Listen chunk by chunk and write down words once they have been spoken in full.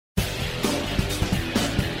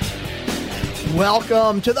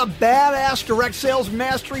Welcome to the Badass Direct Sales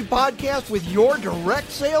Mastery Podcast with your direct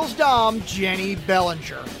sales dom, Jenny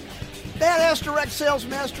Bellinger. Badass Direct Sales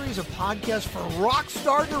Mastery is a podcast for rock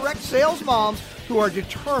star direct sales moms who are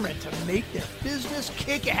determined to make their business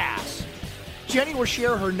kick ass. Jenny will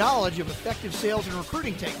share her knowledge of effective sales and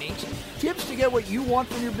recruiting techniques, tips to get what you want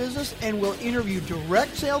from your business, and will interview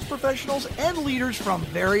direct sales professionals and leaders from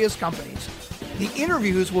various companies. The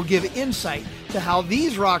interviews will give insight to how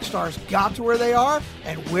these rock stars got to where they are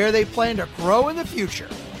and where they plan to grow in the future.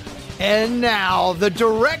 And now, the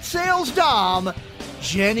direct sales dom,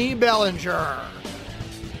 Jenny Bellinger.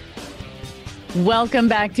 Welcome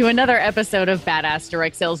back to another episode of Badass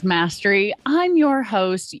Direct Sales Mastery. I'm your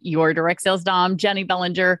host, your direct sales dom, Jenny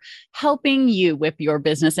Bellinger, helping you whip your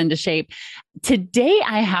business into shape. Today,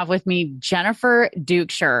 I have with me Jennifer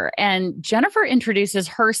Dukeshire, and Jennifer introduces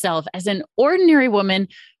herself as an ordinary woman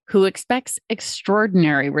who expects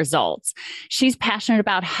extraordinary results. She's passionate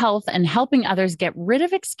about health and helping others get rid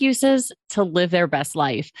of excuses to live their best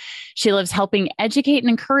life. She loves helping educate and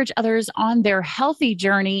encourage others on their healthy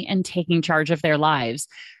journey and taking charge of their lives.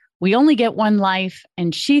 We only get one life,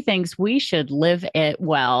 and she thinks we should live it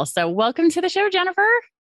well. So welcome to the show, Jennifer.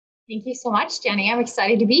 Thank you so much, Jenny. I'm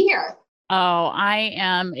excited to be here. Oh, I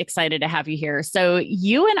am excited to have you here. So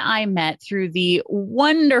you and I met through the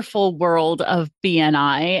wonderful world of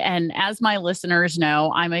BNI. And as my listeners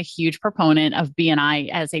know, I'm a huge proponent of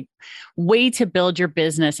BNI as a way to build your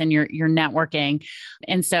business and your networking.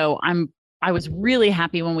 And so I was really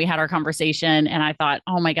happy when we had our conversation, and I thought,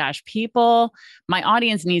 oh my gosh, my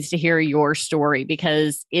audience needs to hear your story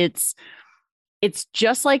because it's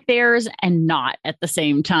just like theirs and not at the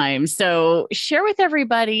same time. So share with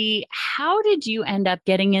everybody, how did you end up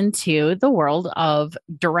getting into the world of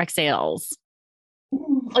direct sales?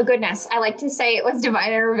 Oh, goodness. I like to say it was divine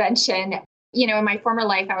intervention. You know, in my former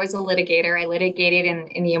life, I was a litigator. I litigated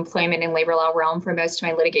in the employment and labor law realm for most of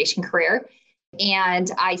my litigation career. And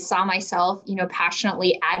I saw myself,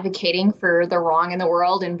 passionately advocating for the wrong in the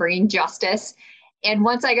world and bringing justice. And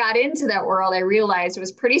once I got into that world, I realized it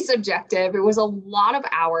was pretty subjective. It was a lot of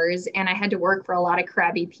hours, and I had to work for a lot of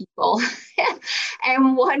crabby people.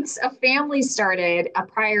 And once a family started,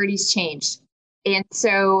 priorities changed. And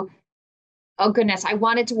so, oh goodness, I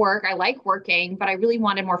wanted to work. I like working, but I really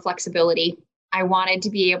wanted more flexibility. I wanted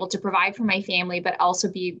to be able to provide for my family, but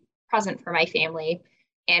also be present for my family.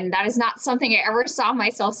 And that is not something I ever saw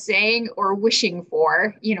myself saying or wishing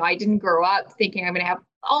for. I didn't grow up thinking I'm going to have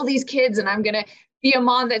all these kids and I'm going to be a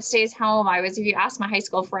mom that stays home. If you ask my high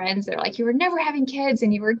school friends, they're like, you were never having kids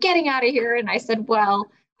and you were getting out of here. And I said, well,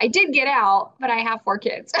 I did get out, but I have 4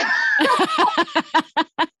 kids.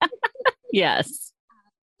 Yes.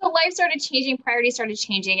 So life started changing, priorities started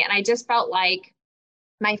changing. And I just felt like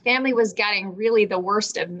my family was getting really the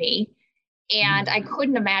worst of me. And I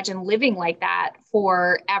couldn't imagine living like that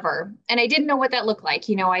forever. And I didn't know what that looked like.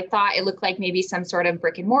 I thought it looked like maybe some sort of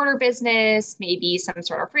brick and mortar business, maybe some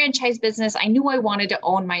sort of franchise business. I knew I wanted to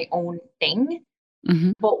own my own thing,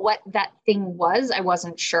 but what that thing was, I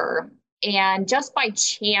wasn't sure. And just by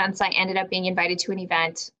chance, I ended up being invited to an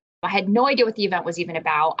event. I had no idea what the event was even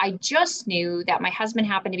about. I just knew that my husband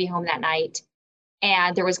happened to be home that night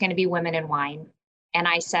and there was going to be women and wine. And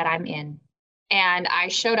I said, I'm in. And I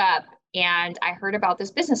showed up. And I heard about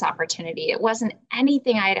this business opportunity. It wasn't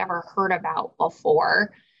anything I had ever heard about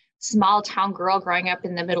before. Small town girl growing up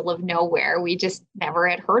in the middle of nowhere. We just never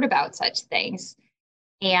had heard about such things.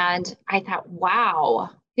 And I thought, wow,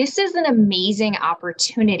 this is an amazing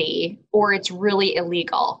opportunity, or it's really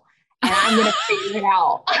illegal. And I'm going to figure it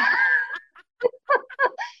out.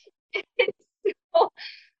 So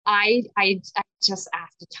I just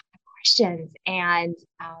asked a ton of questions and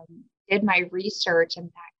did my research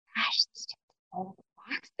and thought, gosh, this ticks all the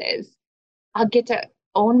boxes. I'll get to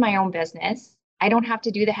own my own business. I don't have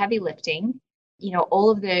to do the heavy lifting.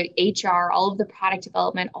 All of the HR, all of the product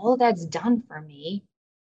development, all of that's done for me.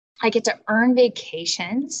 I get to earn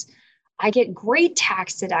vacations. I get great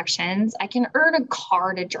tax deductions. I can earn a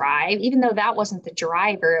car to drive, even though that wasn't the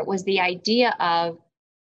driver. It was the idea of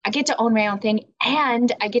I get to own my own thing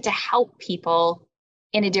and I get to help people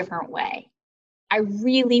in a different way. I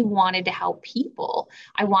really wanted to help people.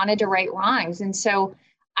 I wanted to right wrongs. And so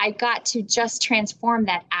I got to just transform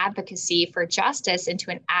that advocacy for justice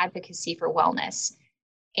into an advocacy for wellness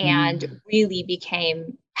and really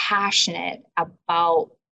became passionate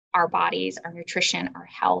about our bodies, our nutrition, our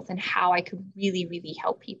health, and how I could really, really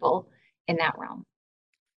help people in that realm.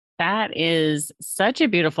 That is such a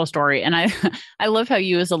beautiful story. And I love how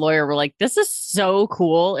you as a lawyer were like, this is so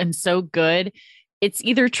cool and so good. It's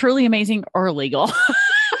either truly amazing or illegal.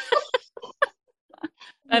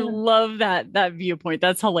 I love that viewpoint.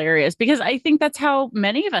 That's hilarious because I think that's how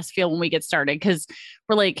many of us feel when we get started because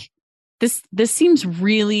we're like, this seems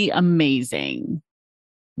really amazing.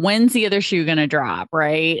 When's the other shoe going to drop,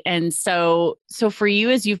 right? And so for you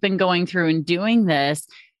as you've been going through and doing this,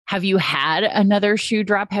 have you had another shoe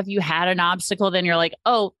drop? Have you had an obstacle? Then you're like,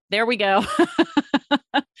 oh, there we go.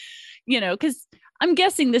 Because I'm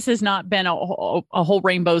guessing this has not been a whole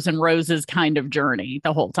rainbows and roses kind of journey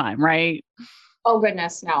the whole time, right? Oh,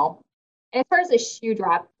 goodness, no. And as far as a shoe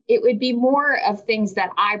drop, it would be more of things that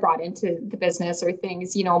I brought into the business or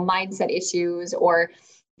things, mindset issues or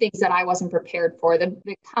things that I wasn't prepared for. The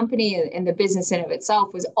company and the business in of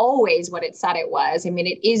itself was always what it said it was. I mean,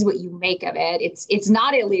 it is what you make of it. It's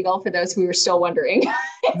not illegal for those who are still wondering.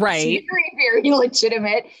 Right. It's very, very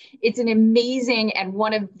legitimate. It's an amazing and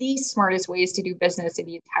one of the smartest ways to do business in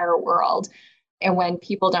the entire world. And when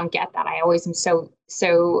people don't get that, I always am so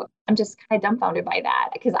I'm just kind of dumbfounded by that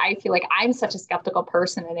because I feel like I'm such a skeptical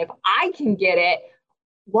person. And if I can get it,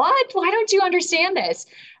 what? Why don't you understand this?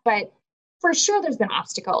 But for sure, there's been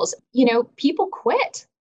obstacles. People quit.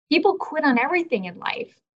 People quit on everything in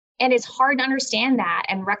life. And it's hard to understand that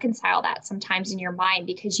and reconcile that sometimes in your mind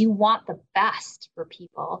because you want the best for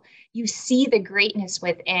people. You see the greatness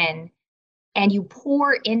within and you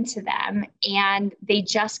pour into them and they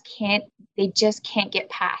just can't get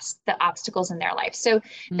past the obstacles in their life. So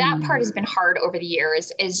that part has been hard over the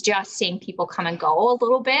years is just seeing people come and go a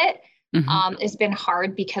little bit. It's been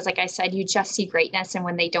hard because, like I said, you just see greatness. And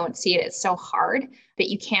when they don't see it, it's so hard that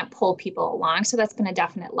you can't pull people along. So that's been a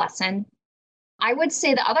definite lesson. I would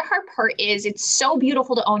say the other hard part is it's so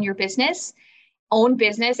beautiful to own business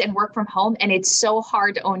and work from home. And it's so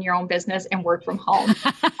hard to own your own business and work from home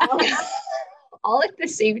all at the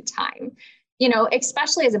same time,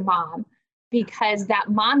 especially as a mom. Because that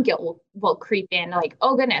mom guilt will creep in like,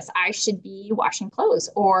 oh goodness, I should be washing clothes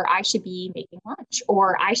or I should be making lunch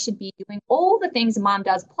or I should be doing all the things a mom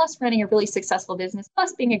does, plus running a really successful business,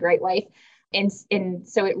 plus being a great wife. And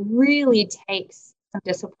so it really takes some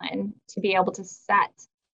discipline to be able to set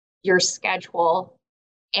your schedule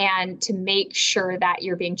and to make sure that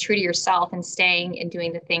you're being true to yourself and staying and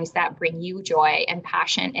doing the things that bring you joy and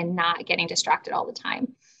passion and not getting distracted all the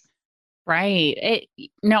time. Right.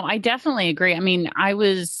 No, I definitely agree. I mean, I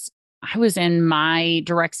was in my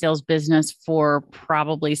direct sales business for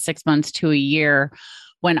probably 6 months to a year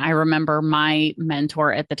when I remember my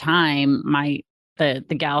mentor at the time, the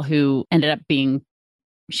gal who ended up being,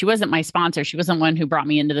 she wasn't my sponsor. She wasn't one who brought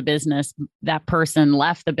me into the business. That person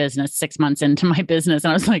left the business 6 months into my business.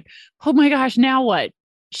 And I was like, oh my gosh, now what?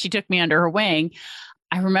 She took me under her wing.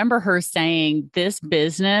 I remember her saying this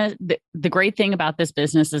business, the great thing about this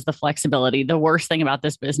business is the flexibility. The worst thing about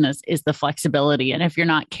this business is the flexibility. And if you're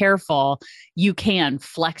not careful, you can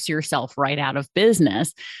flex yourself right out of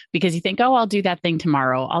business because you think, oh, I'll do that thing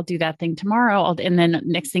tomorrow. I'll do that thing tomorrow. And then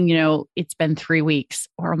next thing you know, it's been 3 weeks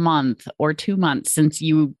or a month or 2 months since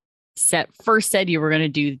you first said you were going to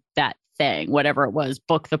do that thing, whatever it was,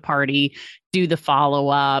 book the party, do the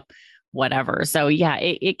follow-up, whatever. So yeah,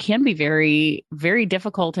 it can be very, very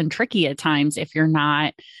difficult and tricky at times if you're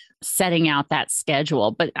not setting out that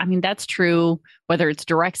schedule. But I mean, that's true, whether it's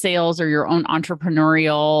direct sales or your own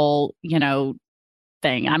entrepreneurial,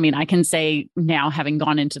 thing. I mean, I can say now, having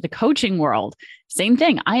gone into the coaching world, same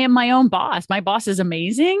thing. I am my own boss. My boss is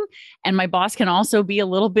amazing. And my boss can also be a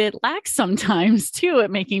little bit lax sometimes too at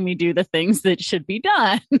making me do the things that should be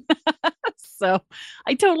done. So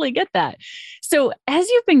I totally get that. So as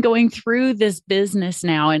you've been going through this business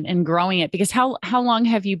now and growing it, because how long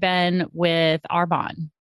have you been with Arbonne?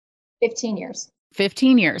 15 years.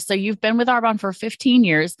 15 years. So you've been with Arbonne for 15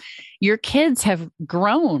 years. Your kids have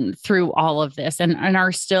grown through all of this and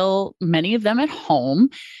are still, many of them, at home.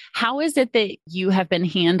 How is it that you have been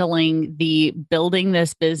handling the building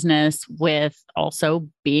this business with also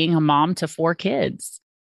being a mom to 4 kids?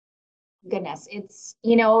 Goodness, it's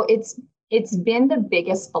been the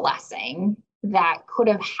biggest blessing that could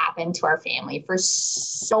have happened to our family for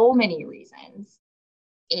so many reasons.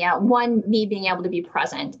 And one, me being able to be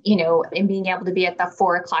present, and being able to be at the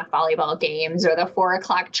 4:00 volleyball games or the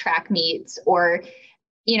 4:00 track meets or,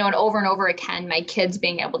 and over again, my kids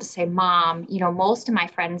being able to say, Mom, most of my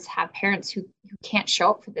friends have parents who can't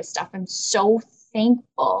show up for this stuff. I'm so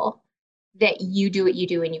thankful that you do what you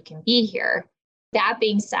do and you can be here. That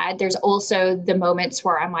being said, there's also the moments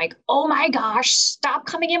where I'm like, oh my gosh, stop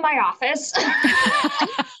coming in my office.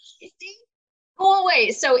 Go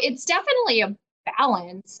away. So it's definitely a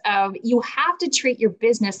balance of you have to treat your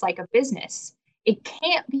business like a business. It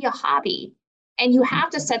can't be a hobby. And you have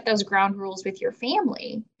to set those ground rules with your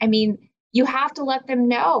family. I mean, you have to let them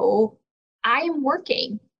know I am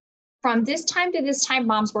working from this time to this time.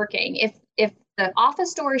 Mom's working. If the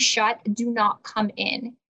office door is shut, do not come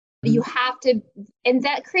in. You have to, and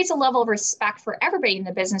that creates a level of respect for everybody in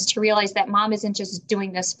the business to realize that mom isn't just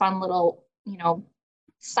doing this fun little,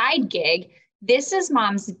 side gig. This is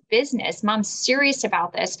mom's business. Mom's serious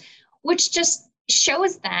about this, which just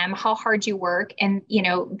shows them how hard you work and,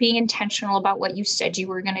 being intentional about what you said you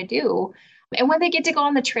were going to do. And when they get to go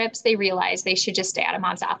on the trips, they realize they should just stay out of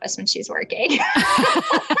mom's office when she's working.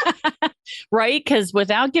 Right. Because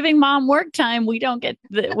without giving mom work time, we don't get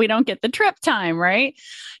the trip time. Right.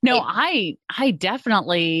 No, I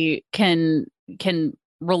definitely can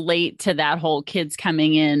relate to that whole kids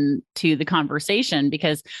coming in to the conversation,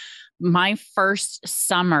 because my first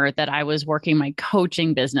summer that I was working my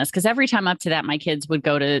coaching business, because every time up to that, my kids would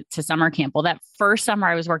go to summer camp. Well, that first summer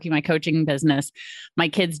I was working my coaching business, my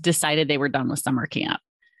kids decided they were done with summer camp.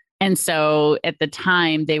 And so at the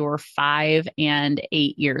time they were 5 and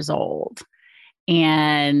 8 years old.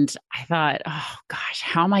 And I thought, oh gosh,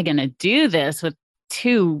 how am I going to do this with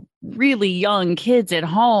 2 really young kids at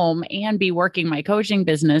home and be working my coaching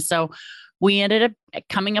business? So we ended up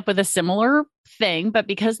coming up with a similar thing, but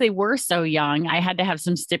because they were so young, I had to have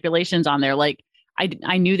some stipulations on there. Like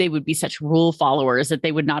I knew they would be such rule followers that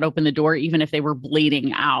they would not open the door, even if they were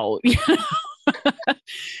bleeding out.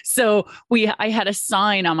 So I had a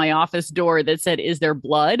sign on my office door that said, "Is there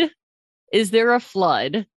blood? Is there a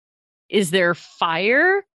flood? Is there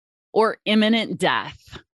fire or imminent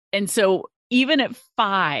death?" And so even at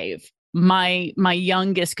 5, my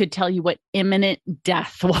youngest could tell you what imminent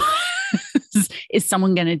death was. Is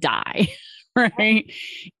someone going to die? Right.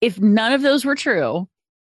 If none of those were true,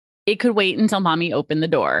 it could wait until mommy opened the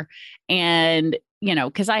door. And,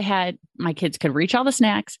 because my kids could reach all the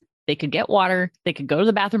snacks, they could get water, they could go to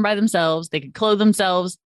the bathroom by themselves, they could clothe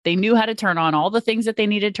themselves. They knew how to turn on all the things that they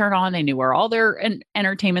needed to turn on. They knew where all their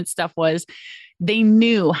entertainment stuff was. They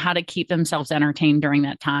knew how to keep themselves entertained during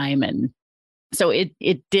that time. And so it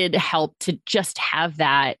did help to just have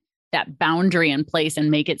that boundary in place and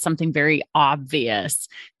make it something very obvious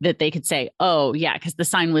that they could say, oh yeah, because the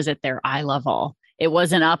sign was at their eye level. It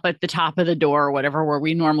wasn't up at the top of the door or whatever, where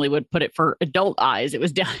we normally would put it for adult eyes. It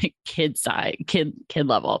was down at kid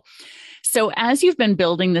level. So as you've been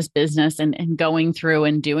building this business and going through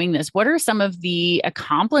and doing this, what are some of the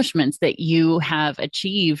accomplishments that you have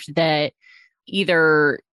achieved that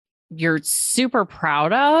either you're super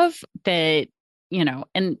proud of that,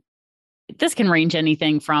 and this can range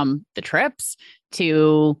anything from the trips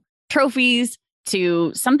to trophies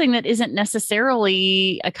to something that isn't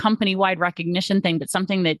necessarily a company-wide recognition thing, but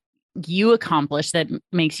something that you accomplished that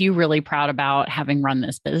makes you really proud about having run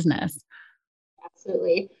this business?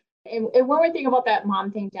 Absolutely. And one more thing about that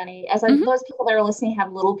mom thing, Jenny, as those people that are listening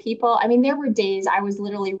have little people. I mean, there were days I was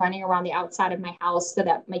literally running around the outside of my house so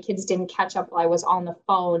that my kids didn't catch up while I was on the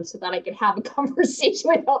phone so that I could have a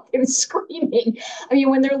conversation without them screaming. I mean,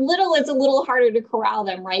 when they're little, it's a little harder to corral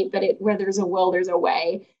them, right? But where there's a will, there's a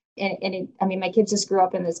way. My kids just grew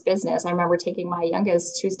up in this business. I remember taking my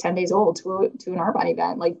youngest, who's 10 days old, to an Arbonne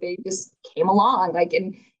event. Like they just came along,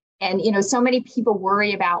 and so many people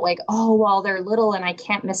worry about like, oh, well, they're little and I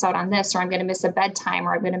can't miss out on this, or I'm going to miss a bedtime,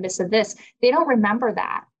 or I'm going to miss this. They don't remember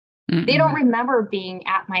that. Mm-mm. They don't remember being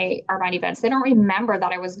at my Arbonne events. They don't remember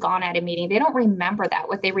that I was gone at a meeting. They don't remember that.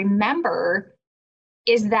 What they remember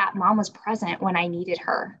is that mom was present when I needed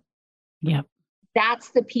her. Yep. That's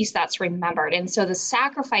the piece that's remembered. And so the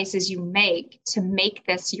sacrifices you make to make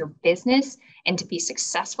this your business and to be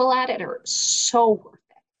successful at it are so worth it.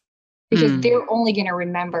 Because they're only going to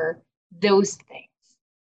remember those things,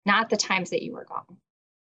 not the times that you were gone.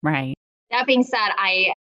 Right. That being said,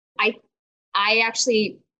 I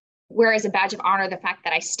actually wear as a badge of honor the fact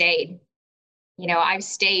that I stayed. I've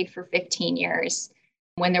stayed for 15 years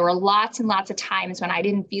when there were lots and lots of times when I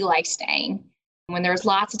didn't feel like staying, when there was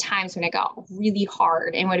lots of times when it got really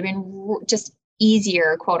hard and would have been just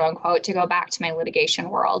easier, quote unquote, to go back to my litigation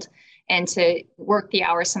world and to work the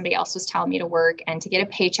hours somebody else was telling me to work and to get a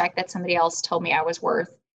paycheck that somebody else told me I was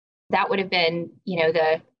worth. That would have been,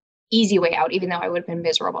 the easy way out, even though I would have been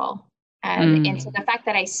miserable. And so the fact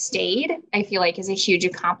that I stayed, I feel like is a huge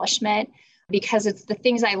accomplishment because it's the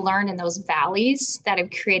things I learned in those valleys that have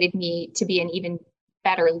created me to be an even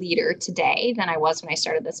better leader today than I was when I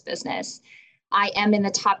started this business. I am in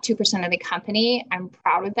the top 2% of the company. I'm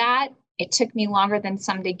proud of that. It took me longer than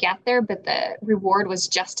some to get there, but the reward was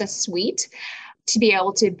just as sweet. to be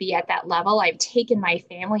able to be at that level. I've taken my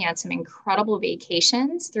family on some incredible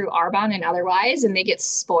vacations through Arbonne and otherwise, and they get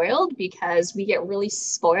spoiled because we get really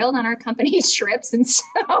spoiled on our company trips. And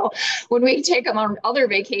so when we take them on other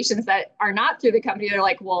vacations that are not through the company, they're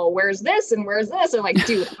like, well, where's this? And where's this? They're like,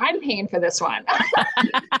 dude, I'm paying for this one.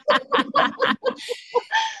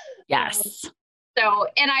 Yes. So,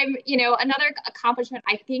 and I'm, another accomplishment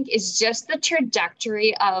I think is just the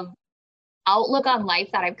trajectory of outlook on life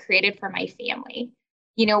that I've created for my family.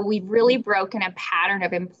 We've really broken a pattern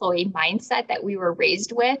of employee mindset that we were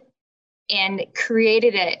raised with and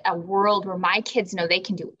created a world where my kids know they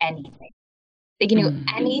can do anything. They can do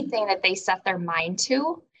anything that they set their mind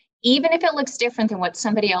to, even if it looks different than what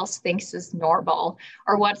somebody else thinks is normal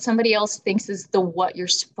or what somebody else thinks is the what you're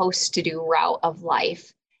supposed to do route of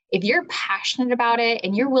life. If you're passionate about it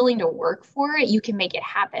and you're willing to work for it, you can make it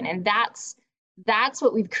happen. And that's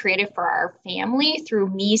what we've created for our family through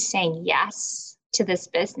me saying yes to this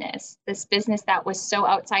business that was so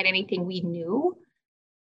outside anything we knew,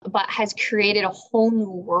 but has created a whole new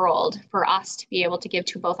world for us to be able to give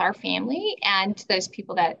to both our family and to those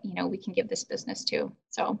people that, we can give this business to.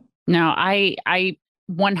 So no, I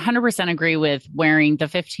 100% agree with wearing the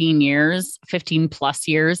 15 plus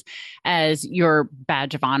years as your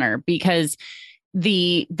badge of honor, because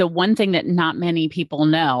the one thing that not many people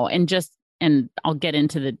know, and I'll get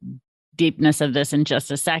into the deepness of this in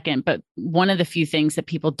just a second, but one of the few things that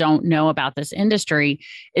people don't know about this industry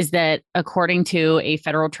is that according to a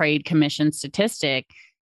Federal Trade Commission statistic,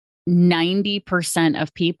 90%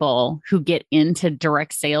 of people who get into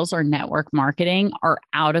direct sales or network marketing are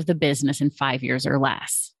out of the business in 5 years or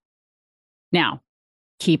less. Now,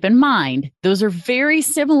 keep in mind, those are very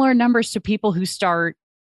similar numbers to people who start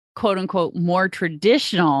quote unquote more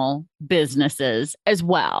traditional businesses as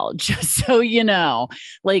well. Just so you know,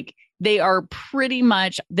 like they are pretty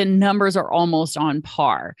much, the numbers are almost on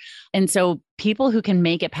par. And so people who can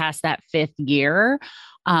make it past that 5th year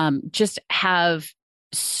just have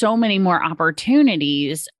so many more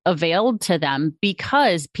opportunities availed to them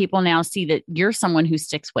because people now see that you're someone who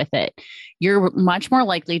sticks with it. You're much more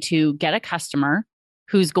likely to get a customer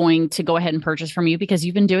who's going to go ahead and purchase from you because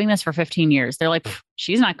you've been doing this for 15 years. They're like,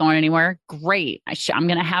 she's not going anywhere. Great. I'm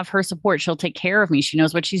going to have her support. She'll take care of me. She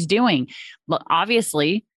knows what she's doing. But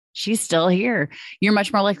obviously, she's still here. You're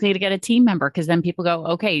much more likely to get a team member because then people go,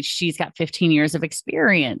 okay, she's got 15 years of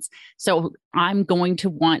experience. So I'm going to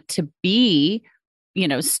want to be,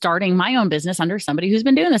 starting my own business under somebody who's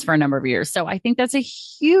been doing this for a number of years. So I think that's a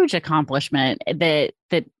huge accomplishment that,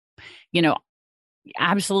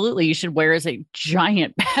 absolutely you should wear as a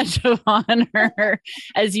giant badge of honor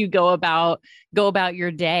as you go about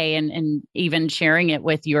your day and even sharing it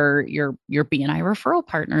with your BNI referral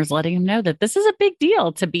partners, letting them know that this is a big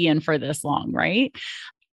deal to be in for this long, right?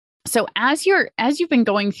 So as you've been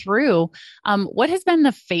going through, what has been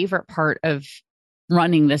the favorite part of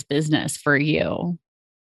running this business for you?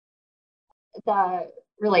 The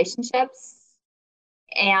relationships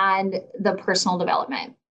and the personal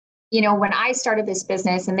development. When I started this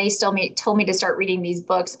business and they still told me to start reading these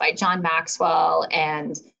books by John Maxwell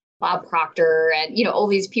and Bob Proctor and, all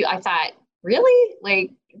these people, I thought, really?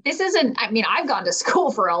 Like, this isn't, I've gone to school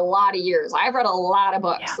for a lot of years. I've read a lot of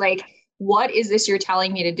books. Yeah. Like, what is this you're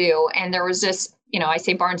telling me to do? And there was this, I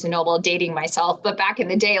say Barnes and Noble, dating myself, but back in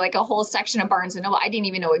the day, like a whole section of Barnes and Noble, I didn't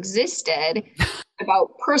even know existed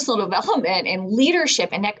about personal development and leadership.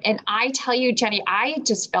 And I tell you, Jenny, I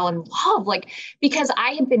just fell in love, because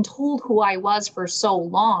I had been told who I was for so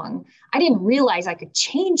long, I didn't realize I could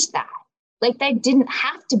change that. Like, that didn't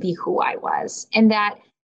have to be who I was. And that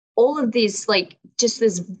all of these, just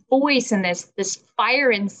this voice and this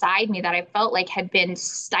fire inside me that I felt like had been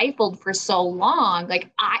stifled for so long,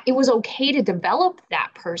 it was okay to develop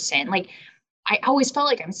that person. I always felt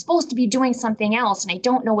like I'm supposed to be doing something else and I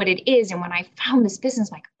don't know what it is. And when I found this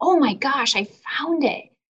business, I'm like, oh my gosh, I found it.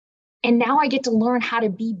 And now I get to learn how to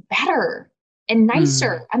be better and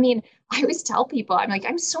nicer. I always tell people, I'm like,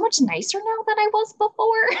 I'm so much nicer now than I was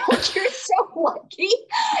before. You're so lucky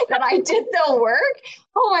that I did the work.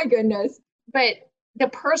 Oh my goodness. But the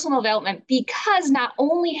personal development, because not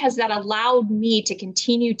only has that allowed me to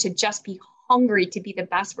continue to just be hungry to be the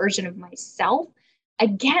best version of myself,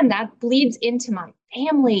 again, that bleeds into my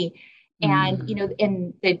family and,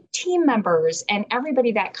 and the team members and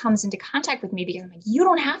everybody that comes into contact with me, because I'm like, you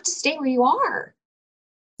don't have to stay where you are.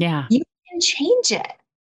 Yeah. You can change it.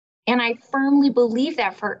 And I firmly believe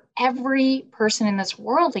that for every person in this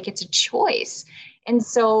world, it's a choice. And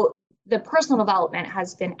so the personal development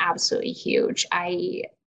has been absolutely huge. I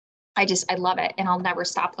love it. And I'll never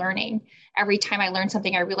stop learning. Every time I learn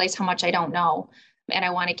something, I realize how much I don't know. and I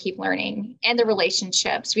want to keep learning. And the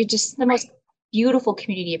relationships, we just the most beautiful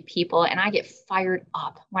community of people. And I get fired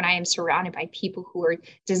up when I am surrounded by people who are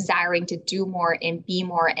desiring to do more and be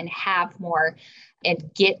more and have more and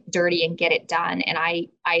get dirty and get it done. And I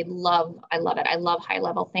love it. I love high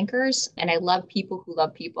level thinkers and I love people who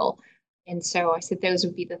love people. And so I said those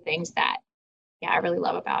would be the things that, I really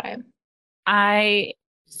love about it.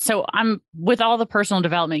 So I'm with all the personal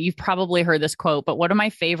development, you've probably heard this quote, but one of my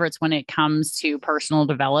favorites when it comes to personal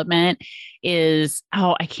development is,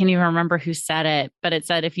 I can't even remember who said it, but it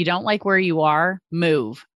said, if you don't like where you are,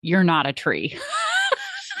 move. You're not a tree.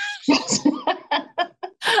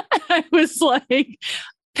 I was like,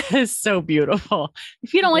 that is so beautiful.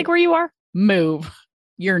 If you don't like where you are, move.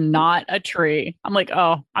 You're not a tree. I'm like,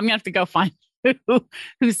 I'm gonna have to go find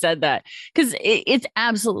who said that, because it's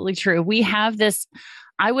absolutely true. We have this,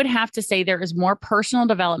 I would have to say there is more personal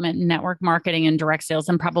development, network marketing, and direct sales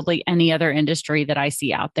than probably any other industry that I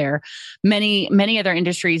see out there. Many other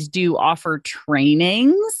industries do offer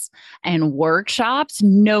trainings and workshops,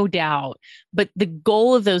 no doubt, but the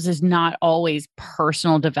goal of those is not always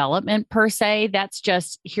personal development per se. That's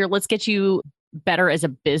just here, let's get you better as a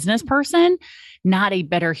business person, not a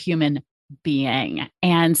better human being.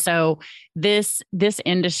 And so this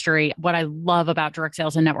industry, what I love about direct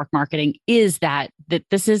sales and network marketing is that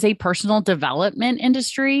this is a personal development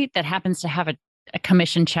industry that happens to have a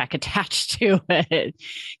commission check attached to it,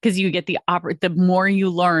 because you get the more you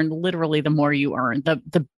learn, literally the more you earn,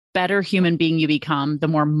 the better human being you become, the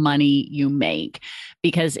more money you make,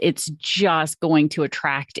 because it's just going to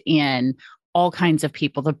attract in all kinds of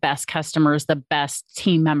people, the best customers, the best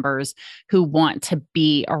team members who want to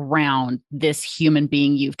be around this human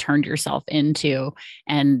being you've turned yourself into.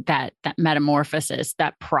 And that metamorphosis,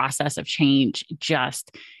 that process of change,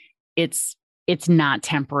 just it's not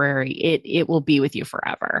temporary. It will be with you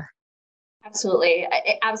forever. Absolutely.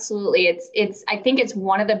 Absolutely. I think it's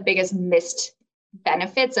one of the biggest missed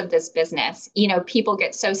benefits of this business. People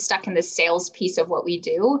get so stuck in the sales piece of what we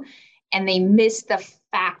do, and they miss the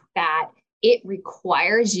fact that it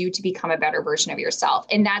requires you to become a better version of yourself.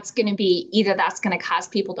 And that's going to cause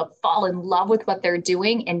people to fall in love with what they're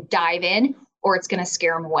doing and dive in, or it's going to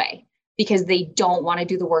scare them away because they don't want to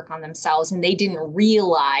do the work on themselves. And they didn't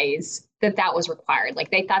realize that was required. Like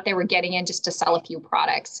they thought they were getting in just to sell a few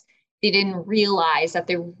products. They didn't realize that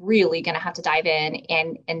they're really going to have to dive in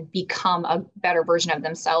and become a better version of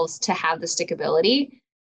themselves to have the stickability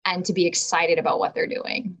and to be excited about what they're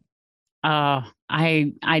doing. Oh,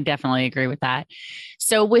 I definitely agree with that.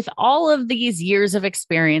 So with all of these years of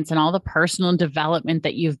experience and all the personal development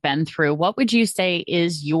that you've been through, what would you say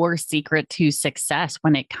is your secret to success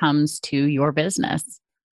when it comes to your business?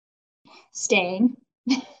 Staying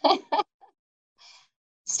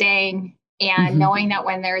and knowing that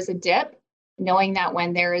when there's a dip, knowing that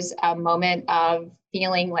when there's a moment of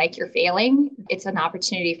feeling like you're failing, it's an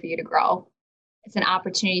opportunity for you to grow. It's an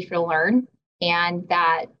opportunity for you to learn. And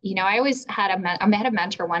that, I always had I had a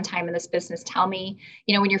mentor one time in this business tell me,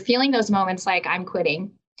 when you're feeling those moments like I'm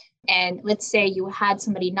quitting, and let's say you had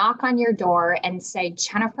somebody knock on your door and say,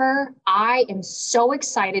 Jennifer, I am so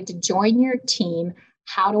excited to join your team.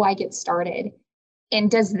 How do I get started?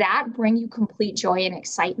 And does that bring you complete joy and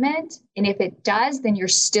excitement? And if it does, then you're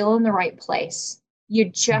still in the right place. You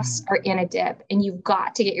just are in a dip and you've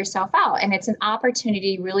got to get yourself out. And it's an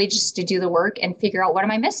opportunity really just to do the work and figure out, what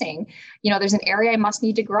am I missing? There's an area I must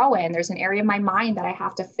need to grow in. There's an area of my mind that I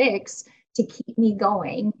have to fix to keep me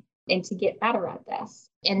going and to get better at this.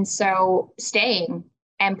 And so staying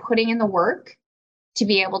and putting in the work to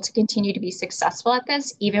be able to continue to be successful at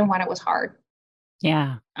this, even when it was hard.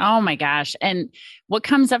 Yeah. Oh my gosh. And what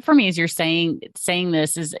comes up for me as you're saying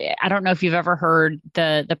this is, I don't know if you've ever heard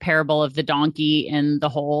the parable of the donkey in the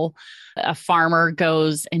hole. A farmer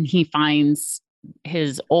goes and he finds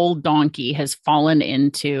his old donkey has fallen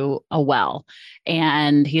into a well,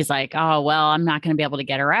 and he's like, oh, well, I'm not going to be able to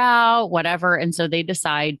get her out, whatever. And so they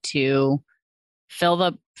decide to fill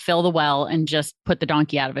the well and just put the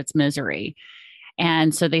donkey out of its misery.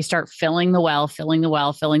 And so they start filling the well, throwing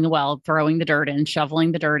the dirt in,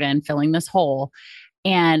 shoveling the dirt in, filling this hole.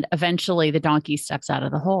 And eventually the donkey steps out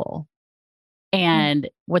of the hole. And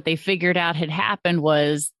what they figured out had happened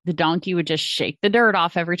was the donkey would just shake the dirt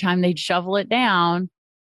off every time they'd shovel it down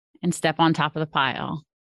and step on top of the pile.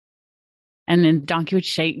 And then the donkey would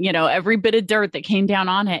shake, every bit of dirt that came down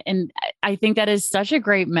on it. And I think that is such a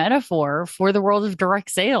great metaphor for the world of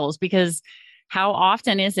direct sales, because how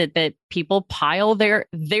often is it that people pile their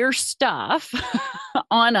stuff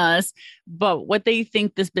on us, but what they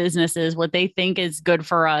think this business is, what they think is good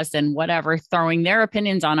for us and whatever, throwing their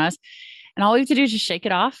opinions on us. And all we have to do is just shake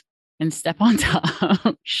it off and step on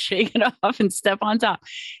top, shake it off and step on top.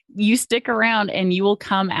 You stick around and you will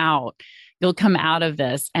come out. You'll come out of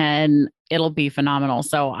this and it'll be phenomenal.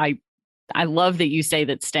 So I love that you say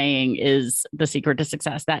that staying is the secret to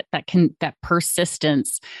success. That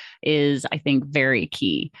persistence is, I think, very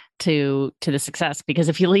key to the success, because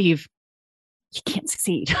if you leave, you can't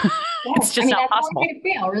succeed. It's just not possible. The only way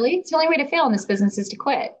to fail, really. It's the only way to fail in this business is to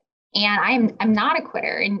quit. And I'm not a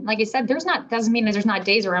quitter. And like I said, doesn't mean that there's not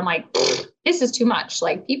days where I'm like, this is too much.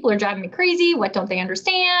 Like, people are driving me crazy. What don't they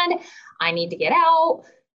understand? I need to get out.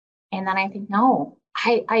 And then I think, no,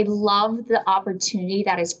 I love the opportunity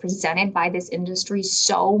that is presented by this industry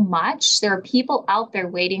so much. There are people out there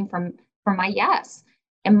waiting for my yes.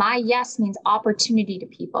 And my yes means opportunity to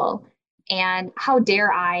people. And how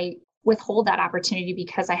dare I withhold that opportunity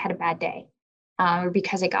because I had a bad day, or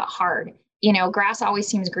because it got hard? Grass always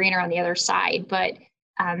seems greener on the other side, but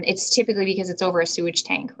it's typically because it's over a sewage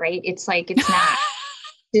tank, right? It's like, it's not.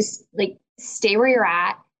 Just like, stay where you're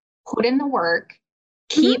at, put in the work,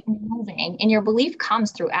 keep moving. And your belief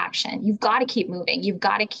comes through action. You've got to keep moving. You've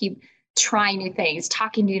got to keep trying new things,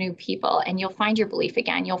 talking to new people, and you'll find your belief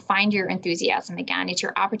again. You'll find your enthusiasm again. It's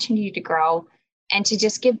your opportunity to grow and to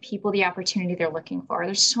just give people the opportunity they're looking for.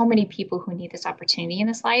 There's so many people who need this opportunity in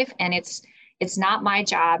this life, and it's not my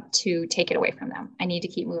job to take it away from them. I need to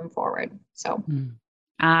keep moving forward. So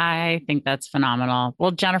I think that's phenomenal.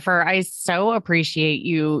 Well, Jennifer, I so appreciate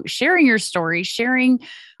you sharing your story, sharing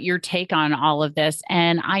your take on all of this.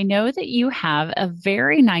 And I know that you have a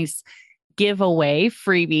very nice giveaway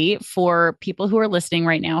freebie for people who are listening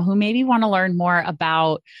right now who maybe want to learn more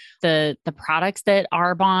about the products that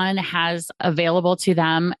Arbonne has available to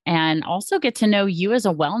them, and also get to know you as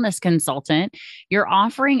a wellness consultant. You're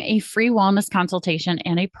offering a free wellness consultation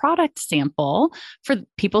and a product sample for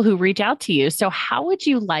people who reach out to you. So how would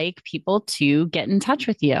you like people to get in touch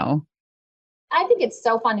with you? I think it's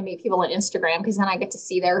so fun to meet people on Instagram, because then I get to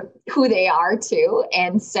see who they are too.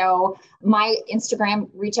 And so my Instagram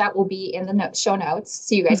reach out will be in the show notes,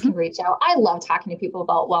 so you guys can reach out. I love talking to people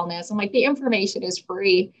about wellness. I'm like, the information is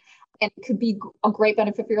free and it could be a great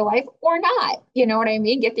benefit for your life or not. You know what I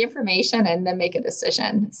mean? Get the information and then make a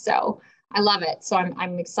decision. So I love it. So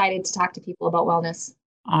I'm excited to talk to people about wellness.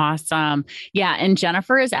 Awesome. Yeah. And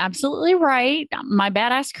Jennifer is absolutely right. My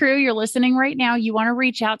badass crew, you're listening right now. You want to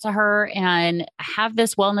reach out to her and have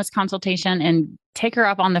this wellness consultation and take her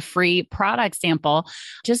up on the free product sample.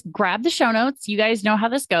 Just grab the show notes. You guys know how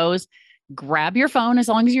this goes. Grab your phone, as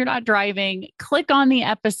long as you're not driving, click on the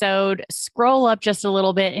episode, scroll up just a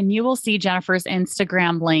little bit, and you will see Jennifer's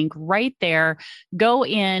Instagram link right there. Go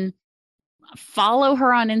in, follow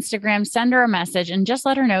her on Instagram, send her a message, and just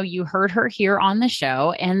let her know you heard her here on the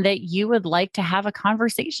show and that you would like to have a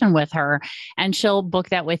conversation with her. And she'll book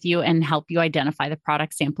that with you and help you identify the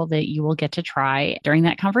product sample that you will get to try during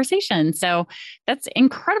that conversation. So that's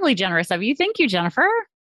incredibly generous of you. Thank you, Jennifer.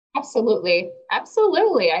 Absolutely.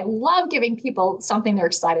 Absolutely. I love giving people something they're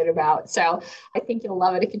excited about. So I think you'll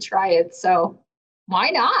love it if you try it. So why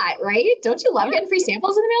not? Right? Don't you love getting free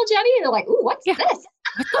samples in the mail, Jenny? And they're like, ooh, what's this?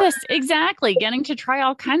 What's this? Exactly. Getting to try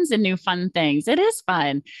all kinds of new fun things. It is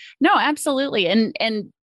fun. No, absolutely.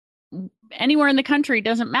 And anywhere in the country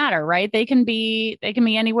doesn't matter, right? They can be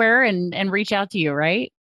anywhere and reach out to you,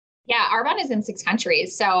 right? Yeah. Arbonne is in 6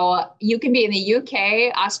 countries. So you can be in the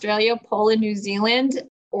UK, Australia, Poland, New Zealand,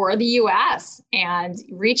 or the US, and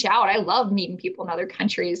reach out. I love meeting people in other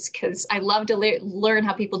countries because I love to learn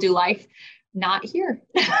how people do life not here.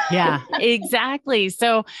 Yeah, exactly.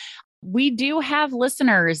 So we do have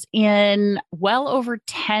listeners in well over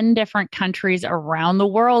 10 different countries around the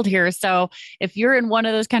world here. So if you're in one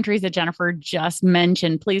of those countries that Jennifer just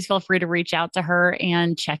mentioned, please feel free to reach out to her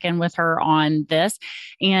and check in with her on this.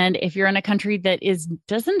 And if you're in a country that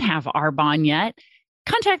doesn't have Arbonne yet,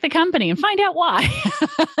 contact the company and find out why.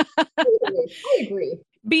 I agree.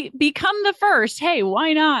 Become the first. Hey,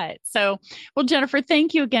 why not? So, well, Jennifer,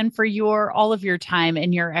 thank you again for all of your time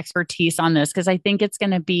and your expertise on this, because I think it's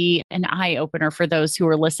going to be an eye opener for those who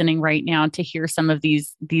are listening right now to hear some of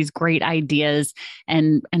these great ideas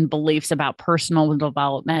and beliefs about personal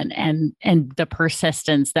development and the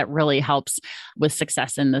persistence that really helps with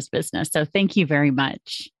success in this business. So, thank you very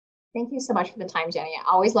much. Thank you so much for the time, Jenny. I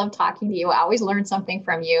always love talking to you. I always learn something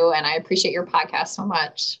from you, and I appreciate your podcast so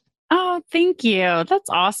much. Oh, thank you. That's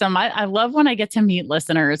awesome. I love when I get to meet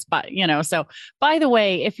listeners. But, so by the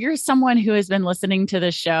way, if you're someone who has been listening to the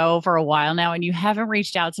show for a while now and you haven't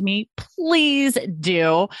reached out to me, please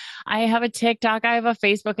do. I have a TikTok, I have a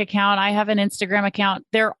Facebook account, I have an Instagram account.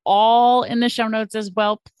 They're all in the show notes as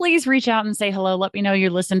well. Please reach out and say hello. Let me know you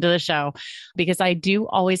listen to the show, because I do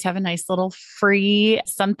always have a nice little free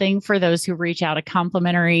something for those who reach out, a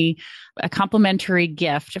complimentary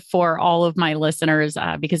gift for all of my listeners.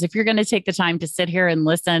 Because if you're going to take the time to sit here and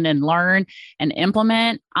listen and learn and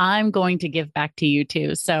implement, I'm going to give back to you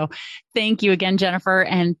too. So thank you again, Jennifer.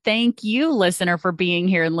 And thank you, listener, for being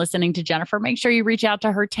here and listening to Jennifer. Make sure you reach out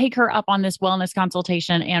to her, take her up on this wellness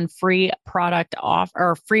consultation and free product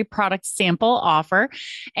sample offer.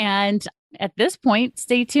 And at this point,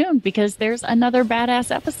 stay tuned, because there's another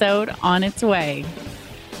badass episode on its way.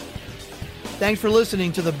 Thanks for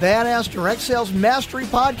listening to the Badass Direct Sales Mastery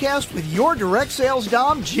Podcast with your direct sales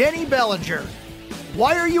dom, Jenny Bellinger.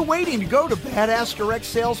 Why are you waiting to go to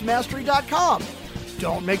badassdirectsalesmastery.com?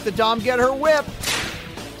 Don't make the dom get her whip.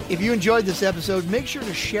 If you enjoyed this episode, make sure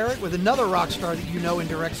to share it with another rock star that you know in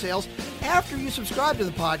direct sales after you subscribe to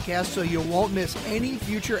the podcast, so you won't miss any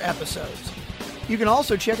future episodes. You can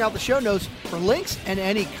also check out the show notes for links and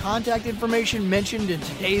any contact information mentioned in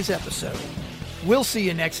today's episode. We'll see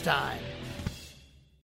you next time.